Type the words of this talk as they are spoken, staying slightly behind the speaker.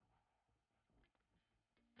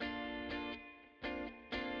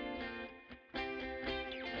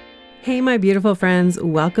Hey, my beautiful friends,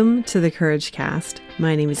 welcome to the Courage Cast.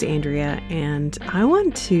 My name is Andrea, and I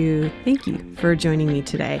want to thank you for joining me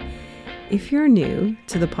today. If you're new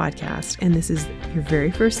to the podcast and this is your very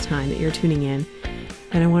first time that you're tuning in,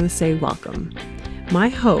 then I want to say welcome. My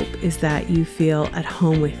hope is that you feel at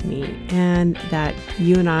home with me and that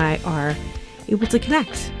you and I are able to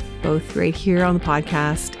connect, both right here on the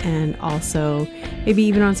podcast and also maybe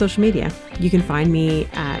even on social media. You can find me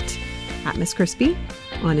at Miss Crispy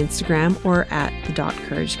on Instagram or at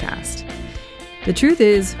 @CourageCast. The truth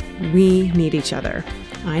is, we need each other.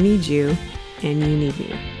 I need you and you need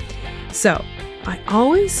me. So I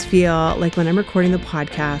always feel like when I'm recording the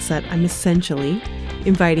podcast that I'm essentially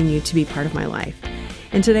inviting you to be part of my life.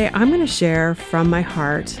 And today I'm going to share from my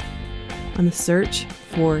heart on the search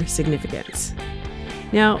for significance.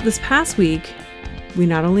 Now, this past week, we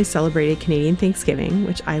not only celebrated Canadian Thanksgiving,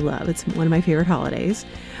 which I love, it's one of my favorite holidays,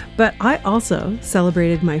 but I also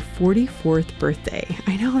celebrated my 44th birthday.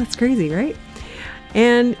 I know, that's crazy, right?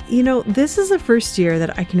 And, this is the first year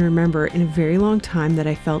that I can remember in a very long time that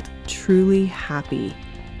I felt truly happy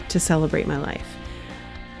to celebrate my life.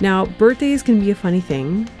 Now, birthdays can be a funny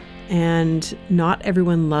thing, and not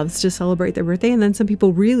everyone loves to celebrate their birthday, and then some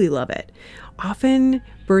people really love it. Often,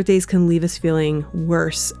 birthdays can leave us feeling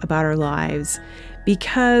worse about our lives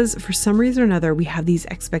because for some reason or another, we have these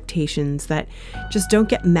expectations that just don't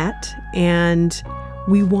get met, and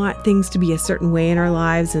we want things to be a certain way in our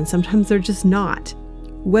lives, and sometimes they're just not.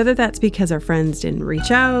 Whether that's because our friends didn't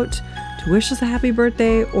reach out to wish us a happy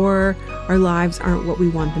birthday or our lives aren't what we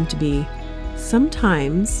want them to be,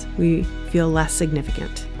 sometimes we feel less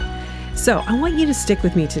significant. So I want you to stick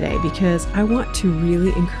with me today because I want to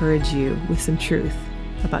really encourage you with some truth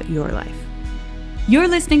about your life. You're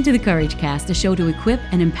listening to the Courage Cast, a show to equip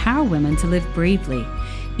and empower women to live bravely.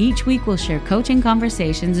 Each week we'll share coaching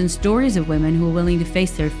conversations and stories of women who are willing to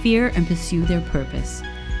face their fear and pursue their purpose.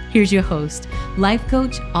 Here's your host, life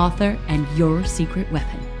coach, author, and your secret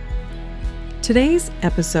weapon. Today's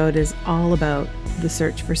episode is all about the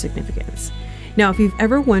search for significance. Now, if you've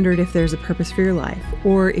ever wondered if there's a purpose for your life,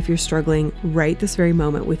 or if you're struggling right this very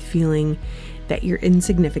moment with feeling that you're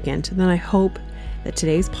insignificant, then I hope that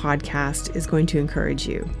today's podcast is going to encourage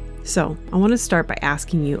you. So I want to start by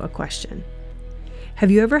asking you a question.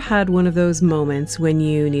 Have you ever had one of those moments when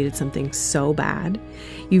you needed something so bad?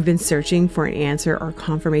 You've been searching for an answer or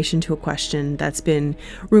confirmation to a question that's been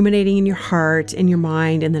ruminating in your heart and your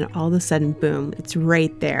mind, and then all of a sudden, boom, it's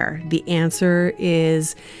right there. The answer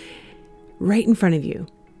is right in front of you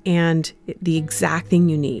and the exact thing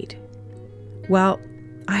you need. Well,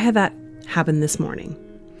 I had that happen this morning.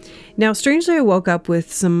 Now, strangely, I woke up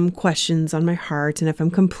with some questions on my heart, and if I'm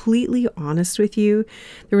completely honest with you,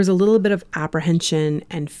 there was a little bit of apprehension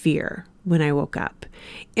and fear when I woke up.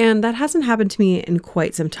 And that hasn't happened to me in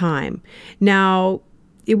quite some time. Now,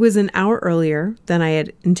 it was an hour earlier than I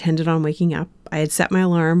had intended on waking up. I had set my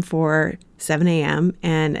alarm for 7 a.m.,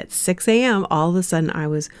 and at 6 a.m., all of a sudden, I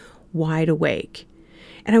was wide awake.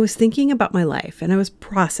 And I was thinking about my life, and I was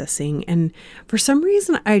processing, and for some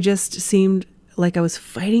reason, I just seemed like I was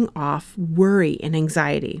fighting off worry and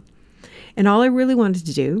anxiety. And all I really wanted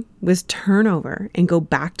to do was turn over and go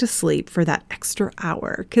back to sleep for that extra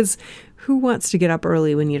hour, because who wants to get up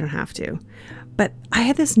early when you don't have to? But I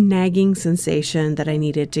had this nagging sensation that I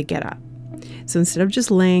needed to get up. So instead of just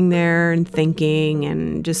laying there and thinking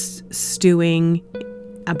and just stewing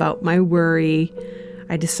about my worry,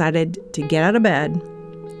 I decided to get out of bed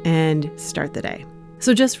and start the day.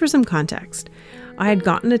 So just for some context, I had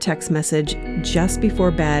gotten a text message just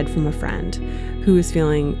before bed from a friend who was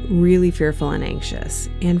feeling really fearful and anxious.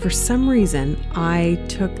 And for some reason, I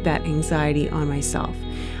took that anxiety on myself.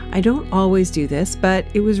 I don't always do this, but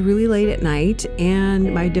it was really late at night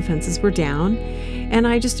and my defenses were down, and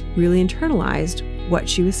I just really internalized what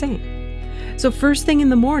she was saying. So first thing in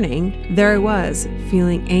the morning, there I was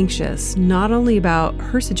feeling anxious, not only about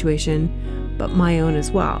her situation, but my own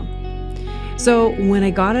as well. So when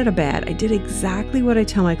I got out of bed, I did exactly what I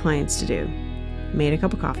tell my clients to do. Made a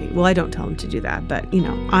cup of coffee. Well, I don't tell them to do that, but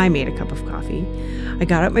I made a cup of coffee. I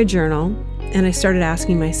got out my journal and I started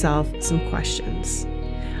asking myself some questions.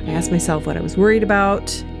 I asked myself what I was worried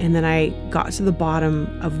about, and then I got to the bottom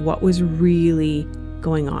of what was really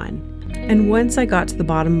going on. And once I got to the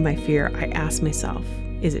bottom of my fear, I asked myself,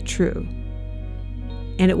 is it true?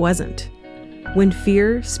 And it wasn't. When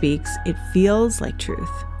fear speaks, it feels like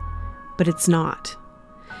truth, but it's not.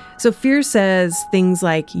 So fear says things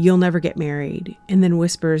like, you'll never get married, and then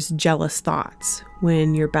whispers jealous thoughts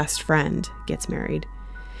when your best friend gets married.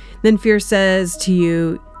 Then fear says to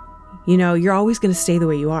you, you're always going to stay the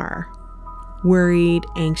way you are. Worried,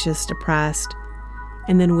 anxious, depressed.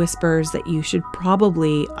 and then whispers that you should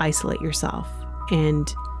probably isolate yourself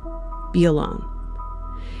and be alone.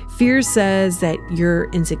 Fear says that you're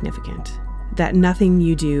insignificant, that nothing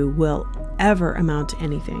you do will ever amount to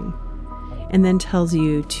anything, and then tells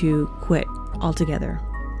you to quit altogether.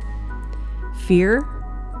 Fear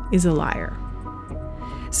is a liar.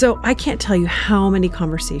 So I can't tell you how many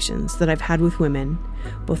conversations that I've had with women,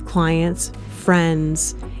 both clients,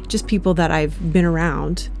 friends, just people that I've been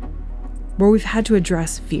around, where we've had to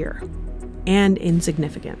address fear and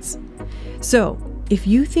insignificance. So if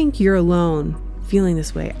you think you're alone feeling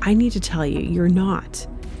this way, I need to tell you, you're not.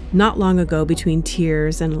 Not long ago, between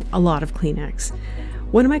tears and a lot of Kleenex,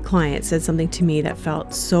 one of my clients said something to me that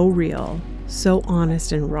felt so real, so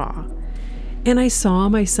honest and raw. And I saw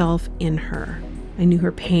myself in her. I knew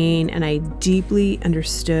her pain and I deeply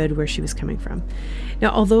understood where she was coming from.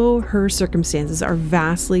 Now, although her circumstances are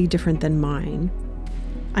vastly different than mine,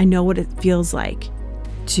 I know what it feels like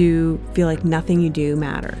to feel like nothing you do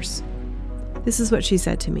matters. This is what she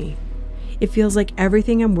said to me. It feels like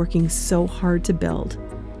everything I'm working so hard to build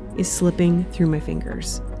is slipping through my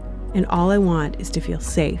fingers. And all I want is to feel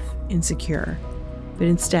safe and secure. But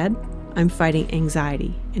instead, I'm fighting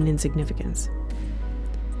anxiety and insignificance.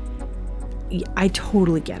 I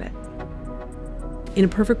totally get it. In a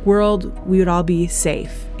perfect world, we would all be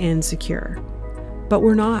safe and secure. But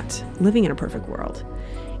we're not living in a perfect world.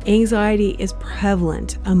 Anxiety is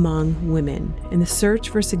prevalent among women, and the search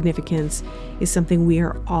for significance is something we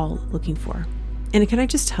are all looking for. And can I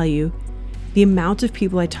just tell you, the amount of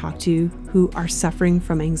people I talk to who are suffering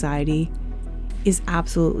from anxiety is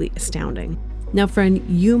absolutely astounding. Now, friend,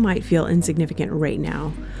 you might feel insignificant right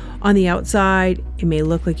now. On the outside, it may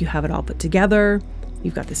look like you have it all put together.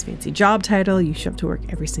 You've got this fancy job title. You show up to work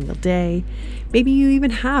every single day. Maybe you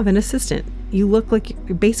even have an assistant. You look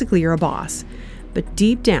like basically you're a boss. But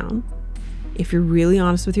deep down, if you're really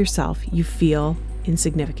honest with yourself, you feel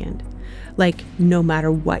insignificant. Like no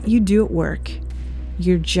matter what you do at work,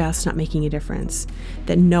 you're just not making a difference.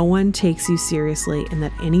 That no one takes you seriously, and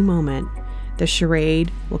that any moment, the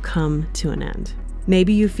charade will come to an end.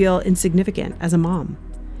 Maybe you feel insignificant as a mom.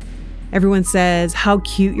 Everyone says how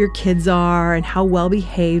cute your kids are and how well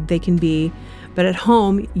behaved they can be. But at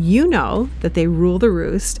home, you know that they rule the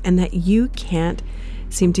roost and that you can't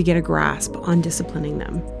seem to get a grasp on disciplining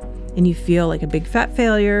them. And you feel like a big fat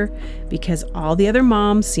failure because all the other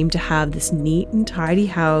moms seem to have this neat and tidy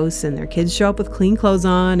house and their kids show up with clean clothes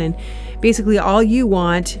on, and basically all you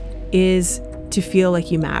want is to feel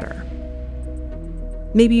like you matter.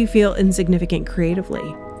 Maybe you feel insignificant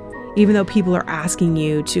creatively. Even though people are asking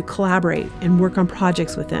you to collaborate and work on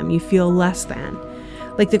projects with them, you feel less than.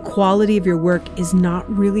 Like the quality of your work is not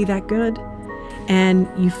really that good. And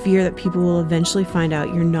you fear that people will eventually find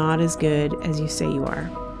out you're not as good as you say you are.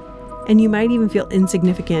 And you might even feel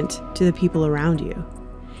insignificant to the people around you.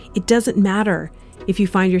 It doesn't matter if you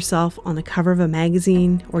find yourself on the cover of a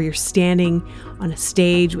magazine or you're standing on a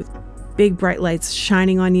stage with big bright lights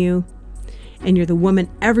shining on you and you're the woman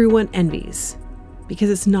everyone envies, because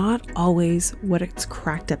it's not always what it's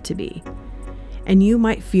cracked up to be. And you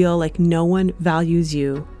might feel like no one values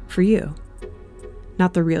you for you,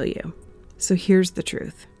 not the real you. So here's the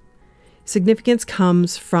truth. Significance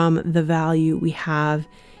comes from the value we have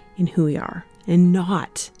in who we are and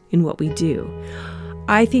not in what we do.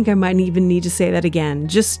 I think I might even need to say that again,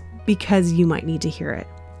 just because you might need to hear it.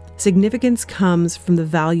 Significance comes from the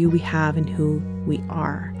value we have in who we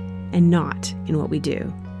are and not in what we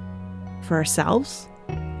do, for ourselves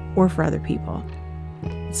or for other people.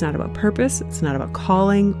 It's not about purpose. It's not about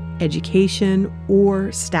calling, education,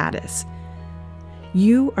 or status.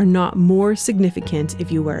 You are not more significant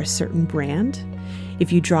if you wear a certain brand,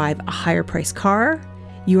 if you drive a higher priced car.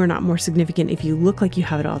 You are not more significant if you look like you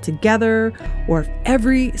have it all together, or if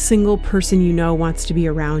every single person you know wants to be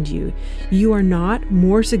around you. You are not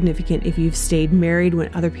more significant if you've stayed married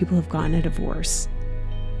when other people have gotten a divorce.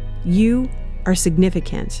 You are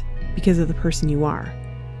significant because of the person you are.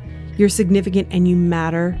 You're significant and you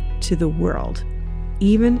matter to the world,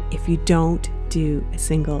 even if you don't do a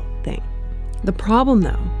single thing. The problem,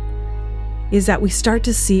 though, is that we start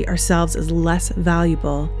to see ourselves as less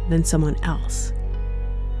valuable than someone else.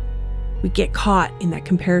 We get caught in that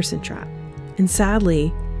comparison trap. And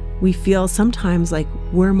sadly, we feel sometimes like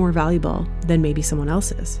we're more valuable than maybe someone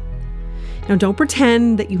else is. Now, don't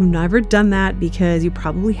pretend that you've never done that, because you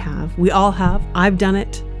probably have. We all have. I've done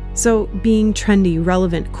it. So being trendy,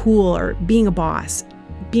 relevant, cool, or being a boss,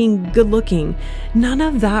 being good looking, none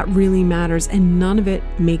of that really matters, and none of it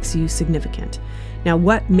makes you significant. Now,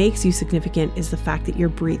 what makes you significant is the fact that you're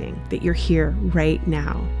breathing, that you're here right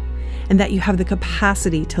now. and that you have the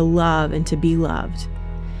capacity to love and to be loved.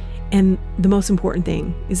 And the most important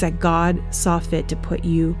thing is that God saw fit to put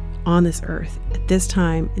you on this earth at this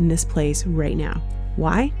time, in this place, right now.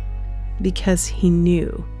 Why? Because He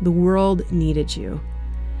knew the world needed you.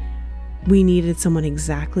 We needed someone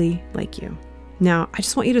exactly like you. Now, I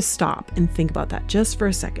just want you to stop and think about that just for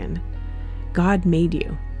a second. God made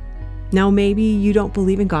you. Now, maybe you don't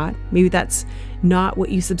believe in God. Maybe that's not what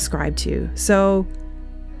you subscribe to. So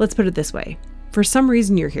let's put it this way. For some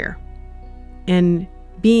reason, you're here. And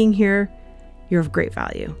being here, you're of great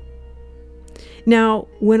value. Now,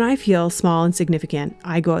 when I feel small and significant,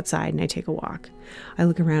 I go outside and I take a walk. I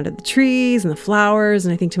look around at the trees and the flowers,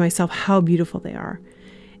 and I think to myself how beautiful they are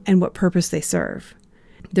and what purpose they serve.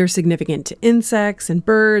 They're significant to insects and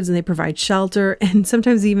birds, and they provide shelter and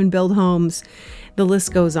sometimes even build homes. The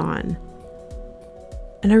list goes on.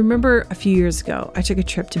 And I remember a few years ago, I took a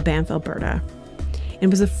trip to Banff, Alberta. And it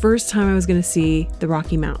was the first time I was going to see the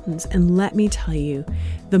Rocky Mountains. And let me tell you,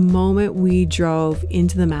 the moment we drove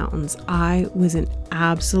into the mountains, I was in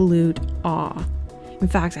absolute awe. In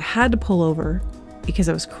fact, I had to pull over because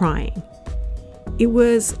I was crying. It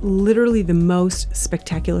was literally the most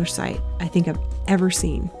spectacular sight I think I've ever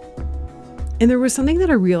seen. And there was something that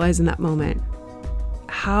I realized in that moment,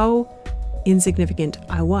 how insignificant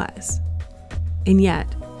I was, and yet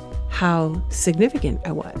how significant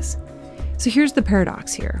I was. So here's the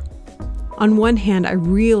paradox here. On one hand, I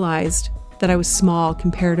realized that I was small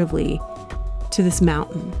comparatively to this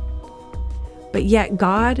mountain, but yet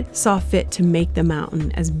God saw fit to make the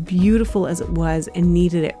mountain as beautiful as it was and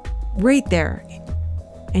needed it right there.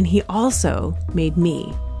 And He also made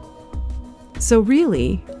me. So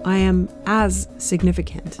really, I am as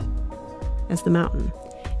significant as the mountain.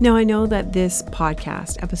 Now, I know that this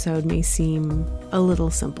podcast episode may seem a little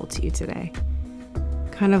simple to you today.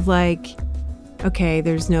 Kind of like, okay,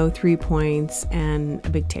 there's no 3 points and a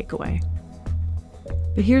big takeaway.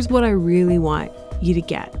 But here's what I really want you to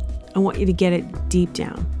get. I want you to get it deep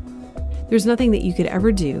down. There's nothing that you could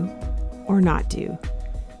ever do or not do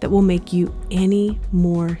that will make you any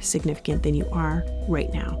more significant than you are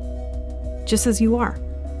right now. Just as you are.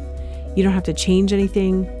 You don't have to change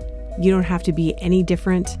anything. You don't have to be any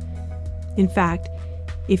different. In fact,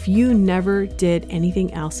 if you never did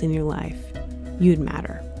anything else in your life, you'd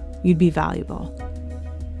matter. You'd be valuable.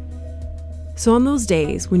 So on those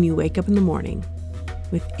days when you wake up in the morning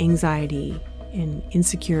with anxiety and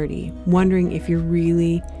insecurity, wondering if you're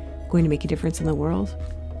really going to make a difference in the world,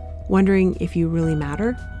 wondering if you really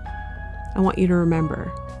matter, I want you to remember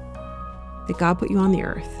that God put you on the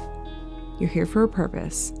earth. You're here for a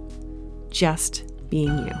purpose, just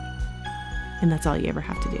being you. And that's all you ever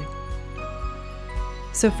have to do.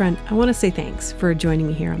 So friend, I want to say thanks for joining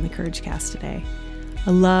me here on the Courage Cast today.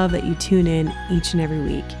 I love that you tune in each and every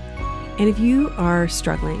week. And if you are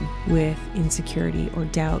struggling with insecurity or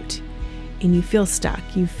doubt and you feel stuck,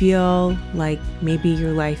 you feel like maybe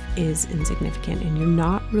your life is insignificant and you're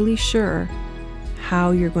not really sure how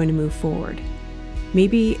you're going to move forward.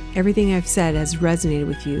 Maybe everything I've said has resonated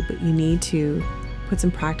with you, but you need to put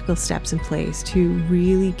some practical steps in place to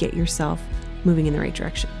really get yourself moving in the right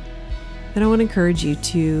direction. Then I want to encourage you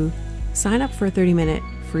to sign up for a 30-minute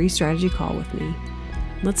free strategy call with me.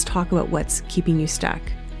 Let's talk about what's keeping you stuck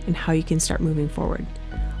and how you can start moving forward.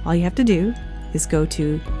 All you have to do is go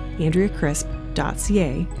to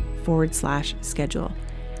andreacrisp.ca/schedule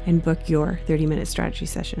and book your 30-minute strategy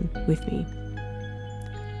session with me.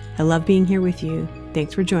 I love being here with you.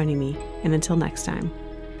 Thanks for joining me. And until next time,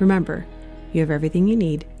 remember, you have everything you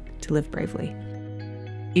need to live bravely.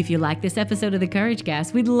 If you like this episode of the Courage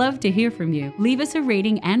Cast, we'd love to hear from you. Leave us a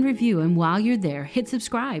rating and review, and while you're there, hit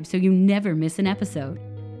subscribe so you never miss an episode.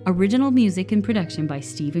 Original music and production by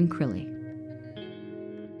Stephen Crilly.